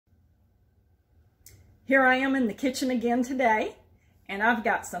Here I am in the kitchen again today, and I've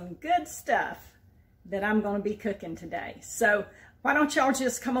got some good stuff that I'm going to be cooking today. So why don't y'all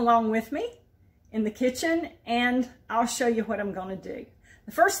just come along with me in the kitchen and I'll show you what I'm going to do.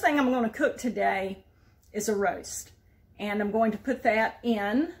 The first thing I'm going to cook today is a roast, and I'm going to put that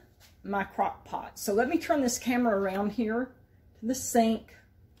in my crock pot. So let me turn this camera around here to the sink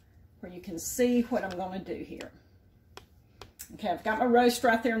where you can see what I'm going to do here. Okay, I've got my roast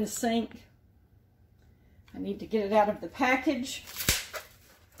right there in the sink. I need to get it out of the package.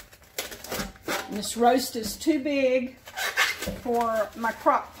 And this roast is too big for my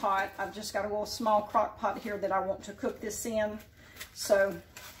crock pot. I've just got a little small crock pot here that I want to cook this in. So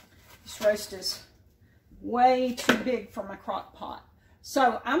this roast is way too big for my crock pot.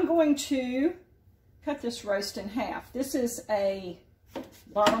 So I'm going to cut this roast in half. This is a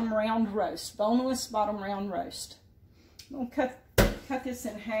bottom round roast, boneless bottom round roast. I'm going to cut this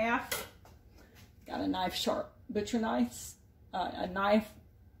in half. Got a knife, sharp butcher knife,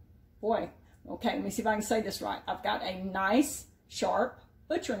 boy, okay, let me see if I can say this right. I've got a nice, sharp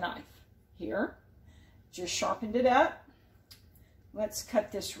butcher knife here. Just sharpened it up. Let's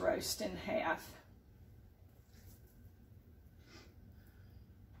cut this roast in half.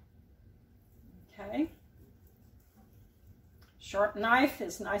 Okay. Sharp knife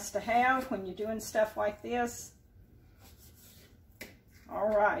is nice to have when you're doing stuff like this.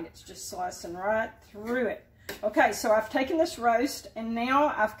 All right, it's just slicing right through it. Okay, so I've taken this roast and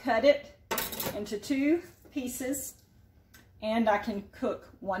now I've cut it into 2 pieces, and I can cook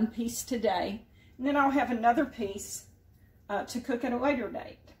 1 piece today, and then I'll have another piece to cook at a later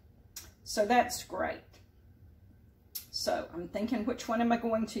date. So that's great. So I'm thinking, which one am I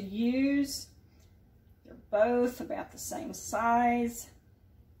going to use? They're both about the same size.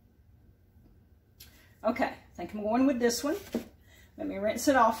 Okay, I think I'm going with this one. Let me rinse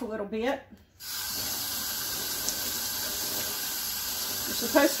it off a little bit. You're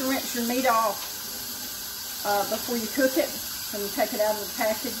supposed to rinse your meat off before you cook it, when you take it out of the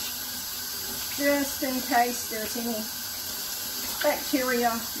package, just in case there's any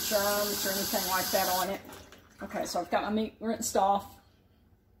bacteria, germs, or anything like that on it. Okay, so I've got my meat rinsed off.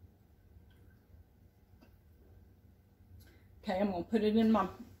 Okay, I'm going to put it in my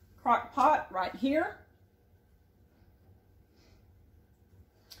crock pot right here.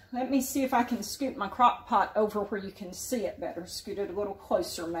 Let me see if I can scoot my crock pot over where you can see it better. Scoot it a little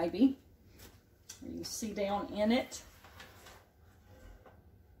closer, maybe. You can see down in it.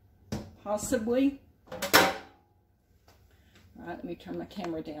 Possibly. All right, let me turn my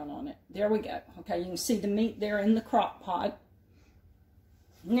camera down on it. There we go. Okay, you can see the meat there in the crock pot.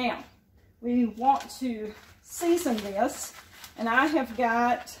 Now, we want to season this, and I have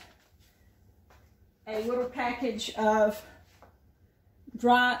got a little package of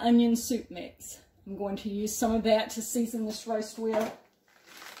dry onion soup mix. I'm going to use some of that to season this roast with.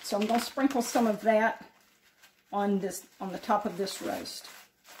 So I'm going to sprinkle some of that on the top of this roast.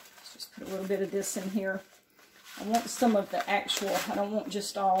 Let's just put a little bit of this in here. I want some of the actual, I don't want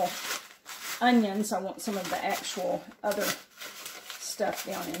just all onions, I want some of the actual other stuff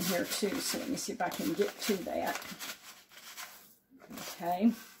down in here too. So let me see if I can get to that. Okay,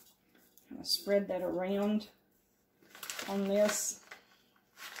 I'm going to spread that around on this.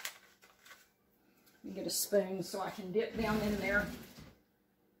 Let me get a spoon so I can dip down in there.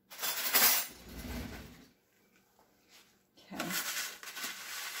 Okay.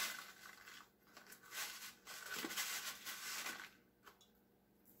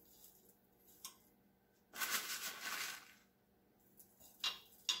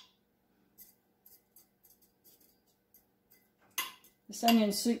 This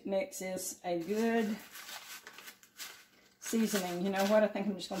onion soup mix is a good seasoning. You know what? I think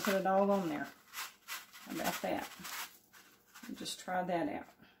I'm just going to put it all on there. How about that? Just try that out.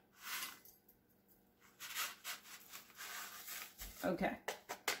 Okay.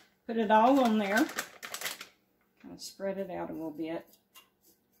 Put it all on there. Kind of spread it out a little bit.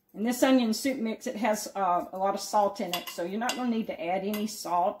 And this onion soup mix, it has a lot of salt in it, so you're not going to need to add any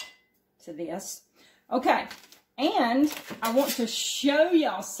salt to this. Okay. And I want to show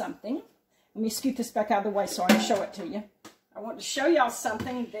y'all something. Let me scoot this back out of the way so I can show it to you. I want to show y'all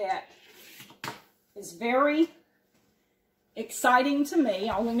something that is very exciting to me.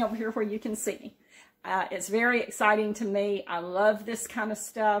 I'll lean over here where you can see. It's very exciting to me. I love this kind of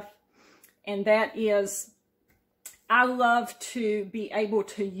stuff. And that is, I love to be able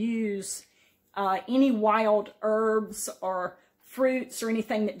to use any wild herbs or fruits or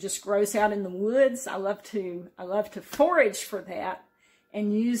anything that just grows out in the woods. I love to forage for that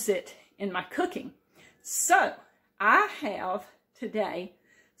and use it in my cooking. So I have today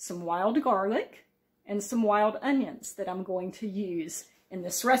some wild garlic and some wild onions that I'm going to use in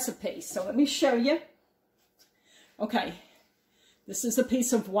this recipe. So let me show you. Okay, this is a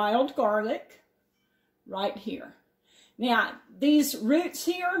piece of wild garlic right here. Now, these roots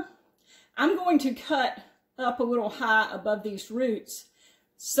here, I'm going to cut up a little high above these roots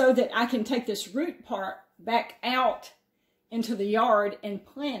so that I can take this root part back out into the yard and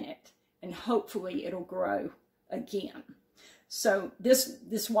plant it, and hopefully it'll grow again. So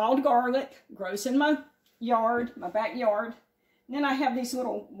this wild garlic grows in my yard, my backyard. And then I have these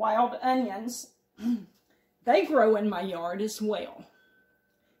little wild onions. They grow in my yard as well.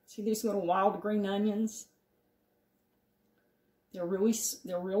 See these little wild green onions? They're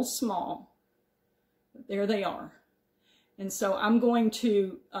real small, but there they are. And so I'm going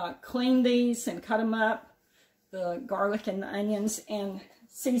to clean these and cut them up, the garlic and the onions, and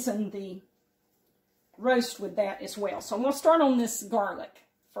season the roast with that as well. So I'm going to start on this garlic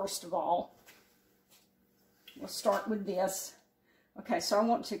first of all. We'll start with this. Okay, so I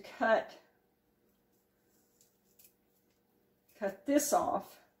want to cut this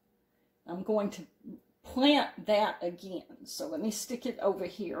off. I'm going to plant that again. So let me stick it over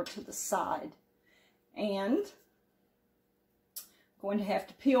here to the side. And I'm going to have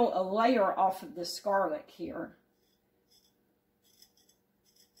to peel a layer off of this garlic here.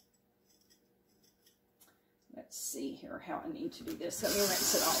 Let's see here how I need to do this. Let me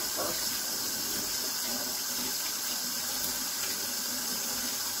rinse it off first.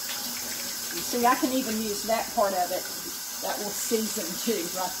 You see, I can even use that part of it. That will season too,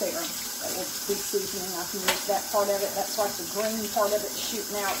 right there. That will be seasoning. I can use that part of it. That's like the green part of it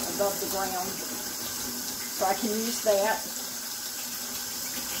shooting out above the ground. So I can use that.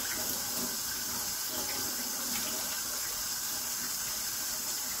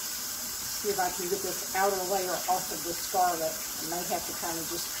 See if I can get this outer layer off of the garlic. I may have to kind of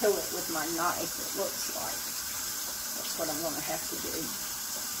just peel it with my knife, it looks like. That's what I'm going to have to do.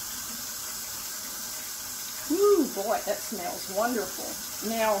 Ooh, boy, that smells wonderful.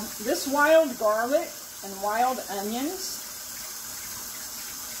 Now, this wild garlic and wild onions,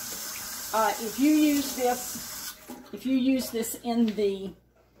 if you use this in the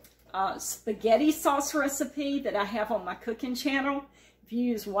spaghetti sauce recipe that I have on my cooking channel, if you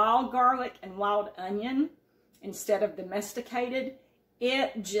use wild garlic and wild onion instead of domesticated,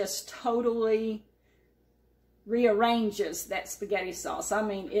 it just totally rearranges that spaghetti sauce. I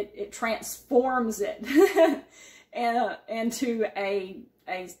mean, it transforms it into a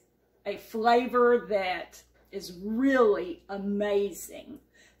flavor that is really amazing.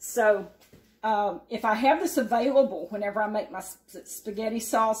 So if I have this available whenever I make my spaghetti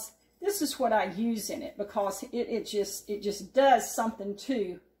sauce, this is what I use in it, because it just does something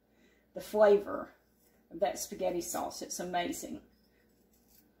to the flavor of that spaghetti sauce. It's amazing.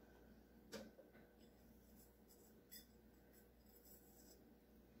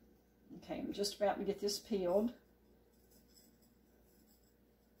 Okay, I'm just about to get this peeled.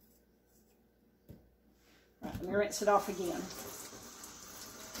 Right, let me rinse it off again.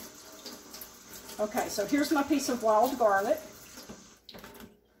 Okay, so here's my piece of wild garlic.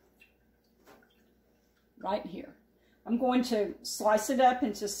 Right here. I'm going to slice it up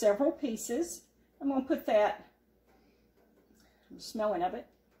into several pieces. I'm going to put that, I'm smelling of it.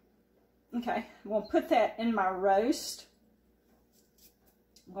 Okay, I'm going to put that in my roast.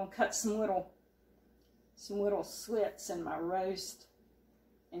 I'm going to cut some little slits in my roast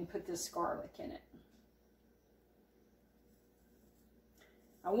and put this garlic in it.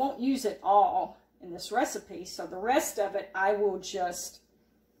 I won't use it all in this recipe, so the rest of it I will just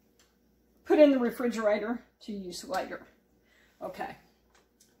put in the refrigerator to use later. Okay,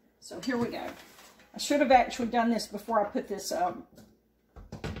 so here we go. I should have actually done this before I put this onion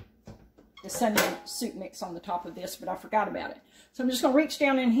soup mix on the top of this, but I forgot about it. So I'm just going to reach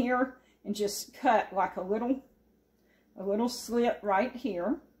down in here and just cut like a little slit right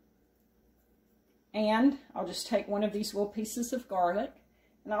here. And I'll just take one of these little pieces of garlic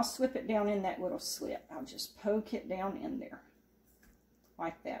and I'll slip it down in that little slit. I'll just poke it down in there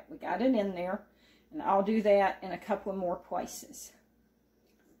like that. We got it in there, and I'll do that in a couple of more places.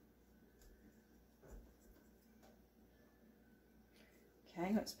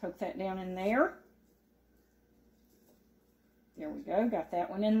 Okay, let's poke that down in there. There we go, got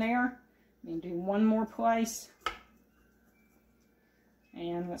that one in there. Let me do one more place.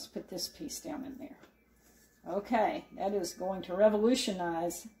 And let's put this piece down in there. Okay, that is going to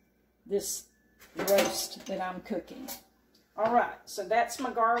revolutionize this roast that I'm cooking. All right, so that's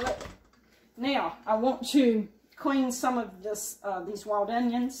my garlic. Now, I want to clean some of this, these wild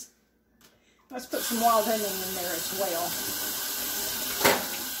onions. Let's put some wild onion in there as well.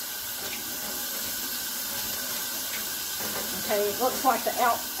 Okay, it looks like the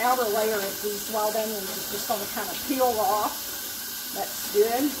outer layer of these wild onions is just going to kind of peel off. That's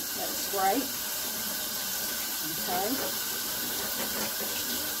good. That's great. Okay.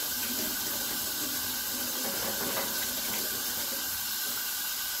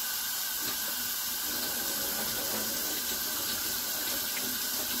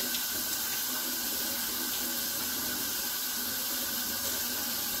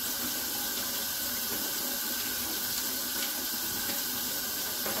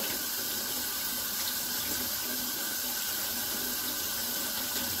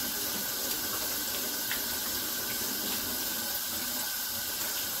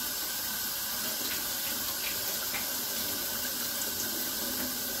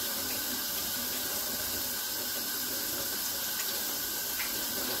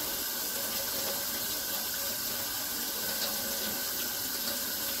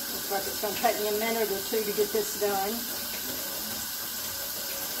 Like it's going to take me a minute or two to get this done.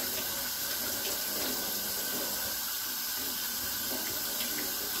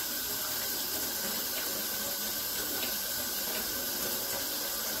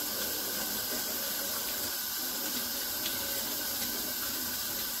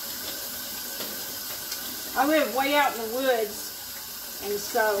 I live way out in the woods, and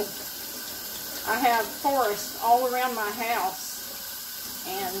so I have forest all around my house.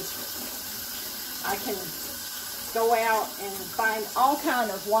 And I can go out and find all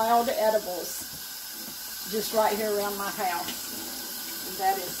kind of wild edibles just right here around my house. And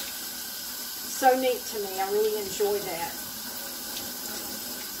that is so neat to me. I really enjoy that.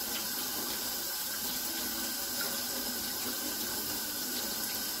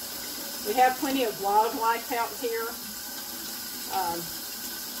 We have plenty of wildlife out here.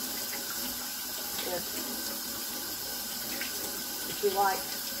 If you like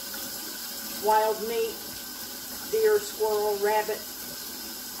wild meat, deer, squirrel, rabbit,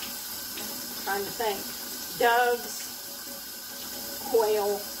 trying to think, doves,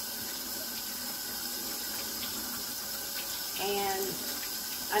 quail, and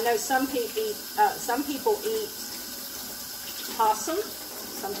I know some people eat possum,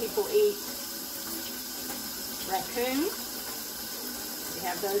 some people eat raccoon. We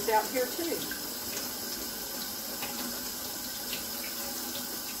have those out here too.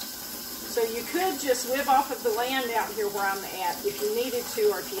 So you could just live off of the land out here where I'm at if you needed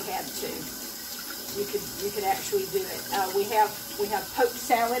to or if you had to. You could actually do it. We have poke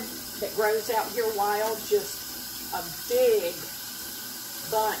salad that grows out here wild, just a big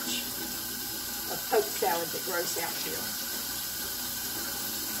bunch of poke salad that grows out here.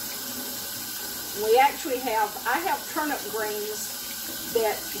 We actually I have turnip greens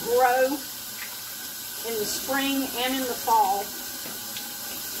that grow in the spring and in the fall.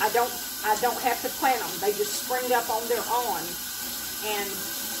 I don't have to plant them. They just spring up on their own. And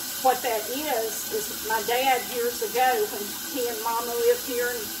what that is my dad years ago, when he and Mama lived here,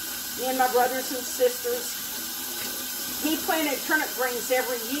 and me and my brothers and sisters, he planted turnip greens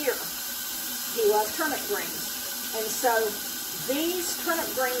every year. He loved turnip greens. And so these turnip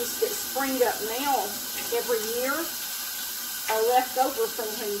greens that spring up now every year are left over from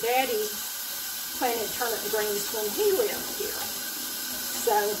when Daddy planted turnip greens when he lived here.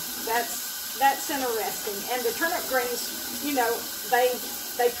 So that's interesting. And the turnip greens, you know, they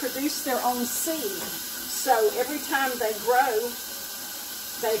produce their own seed. So every time they grow,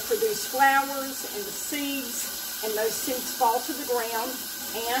 they produce flowers and the seeds, and those seeds fall to the ground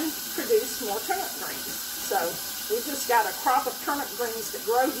and produce more turnip greens. So we've just got a crop of turnip greens that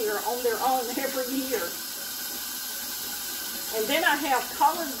grow here on their own every year. And then I have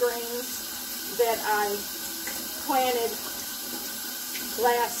collard greens that I planted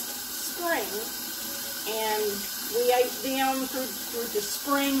last spring, and we ate them through the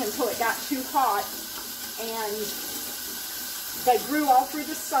spring until it got too hot, and they grew all through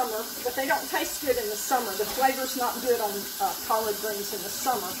the summer, but they don't taste good in the summer. The flavor's not good on collard greens in the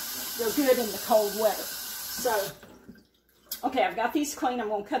summer. They're good in the cold weather. So, okay, I've got these clean. I'm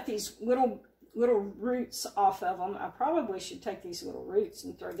going to cut these little roots off of them. I probably should take these little roots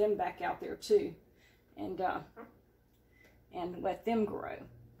and throw them back out there too, and let them grow.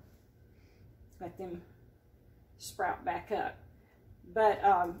 Let them sprout back up. But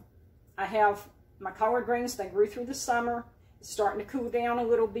I have my collard greens. They grew through the summer. It's starting to cool down a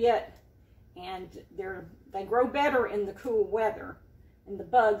little bit, and they grow better in the cool weather, and the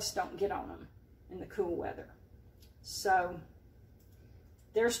bugs don't get on them in the cool weather. So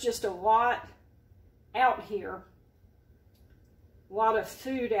there's just a lot out here, a lot of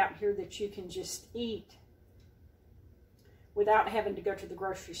food out here that you can just eat without having to go to the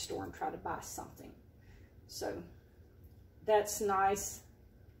grocery store and try to buy something. So that's nice.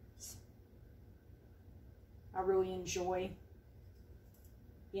 I really enjoy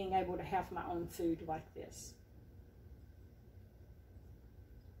being able to have my own food like this.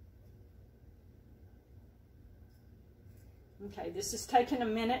 Okay, this is taking a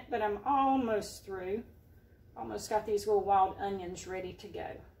minute, but I'm almost through. Almost got these little wild onions ready to go.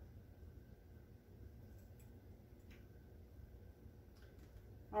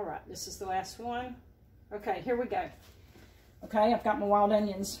 All right, this is the last one. Okay, here we go. Okay, I've got my wild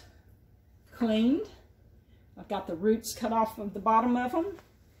onions cleaned. I've got the roots cut off of the bottom of them.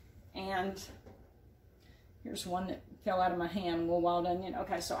 And here's one that fell out of my hand, a little wild onion.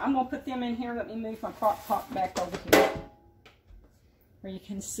 Okay, so I'm going to put them in here. Let me move my crock pot back over here where you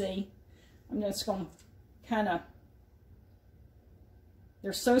can see. I'm just going to kind of,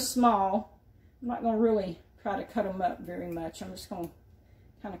 they're so small, I'm not going to really try to cut them up very much. I'm just going to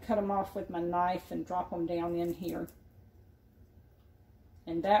kind of cut them off with my knife and drop them down in here.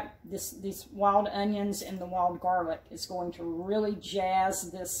 And these wild onions and the wild garlic is going to really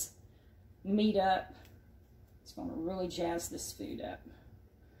jazz this meat up. It's going to really jazz this food up.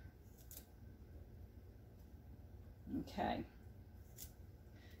 Okay.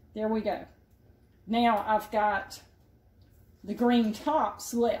 There we go. Now I've got the green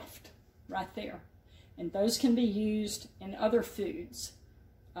tops left right there. And those can be used in other foods.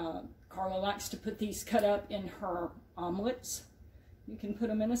 Carla likes to put these cut up in her omelets. You can put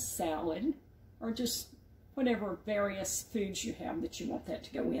them in a salad or just whatever various foods you have that you want that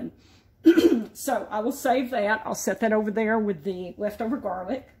to go in. So I will save that. I'll set that over there with the leftover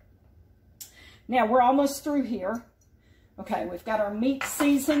garlic. Now we're almost through here. Okay, we've got our meat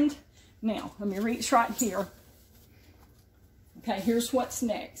seasoned. Now, let me reach right here. Okay, here's what's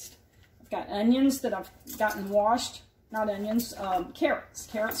next. I've got onions that I've gotten washed. Not onions, carrots.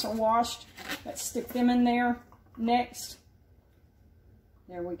 Carrots are washed. Let's stick them in there next.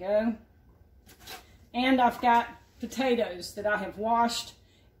 There we go. And I've got potatoes that I have washed,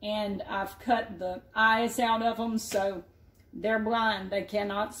 and I've cut the eyes out of them so they're blind. They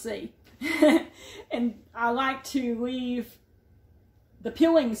cannot see. And I like to leave the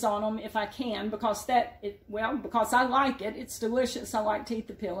peelings on them if I can, because because I like it. It's delicious. I like to eat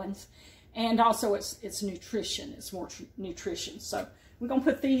the peelings. And also it's nutrition. It's more nutrition. So we're going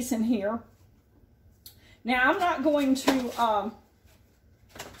to put these in here. Now I'm not going to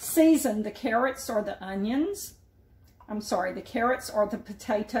season the carrots or the onions. I'm sorry, the carrots or the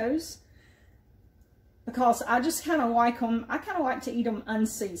potatoes, because I just kind of like them. I kind of like to eat them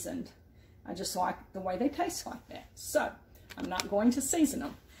unseasoned. I just like the way they taste like that. So I'm not going to season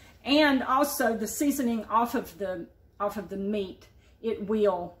them. And also the seasoning off of the meat, it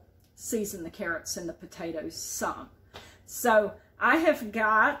will season the carrots and the potatoes some. So I have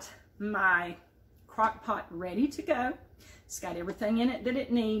got my crock pot ready to go. It's got everything in it that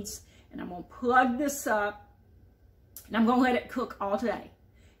it needs. And I'm going to plug this up. And I'm going to let it cook all day.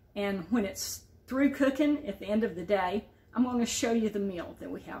 And when it's through cooking at the end of the day, I'm going to show you the meal that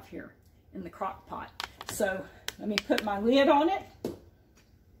we have here in the crock pot. So let me put my lid on it.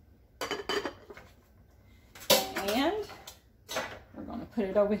 And we're going to put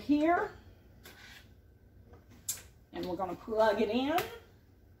it over here. And we're going to plug it in.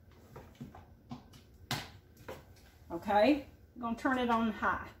 Okay, we're going to turn it on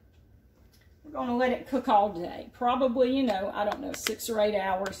high. We're going to let it cook all day. Probably, you know, I don't know, 6 or 8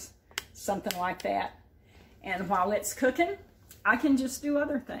 hours, something like that. And while it's cooking, I can just do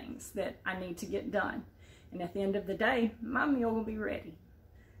other things that I need to get done. And at the end of the day, my meal will be ready.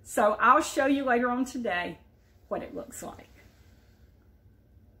 So I'll show you later on today what it looks like.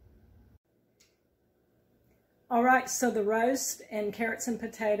 All right, so the roast and carrots and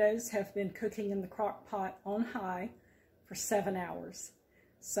potatoes have been cooking in the crock pot on high for 7 hours.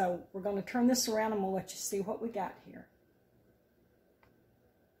 So we're going to turn this around and we'll let you see what we got here.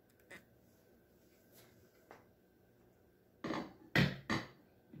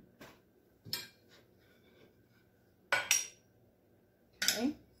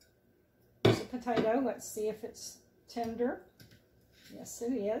 Okay, here's a potato. Let's see if it's tender. Yes,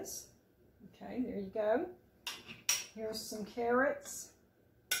 it is. Okay, there you go. Here's some carrots.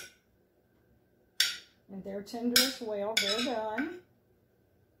 And they're tender as well. They're done.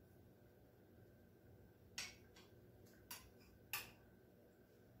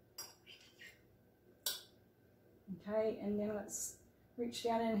 Okay, and then let's reach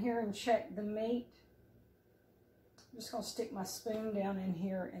down in here and check the meat. I'm just going to stick my spoon down in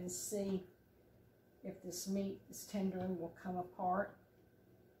here and see if this meat is tender and will come apart.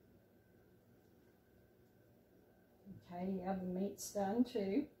 Okay, yeah, the meat's done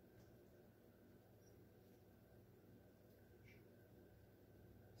too.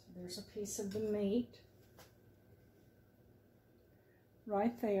 There's a piece of the meat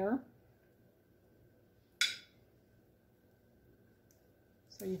right there.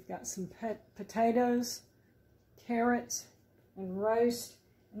 So you've got some potatoes, carrots, and roast.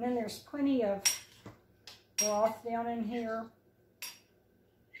 And then there's plenty of broth down in here.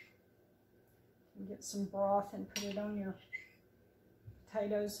 You can get some broth and put it on your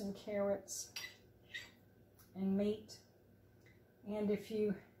potatoes and carrots and meat. And if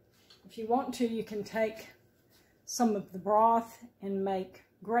you want to, you can take some of the broth and make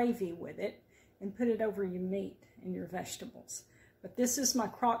gravy with it and put it over your meat and your vegetables. But this is my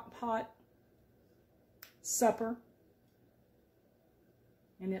crock pot supper,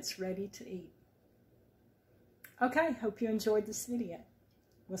 and it's ready to eat. Okay, hope you enjoyed this video.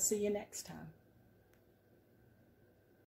 We'll see you next time.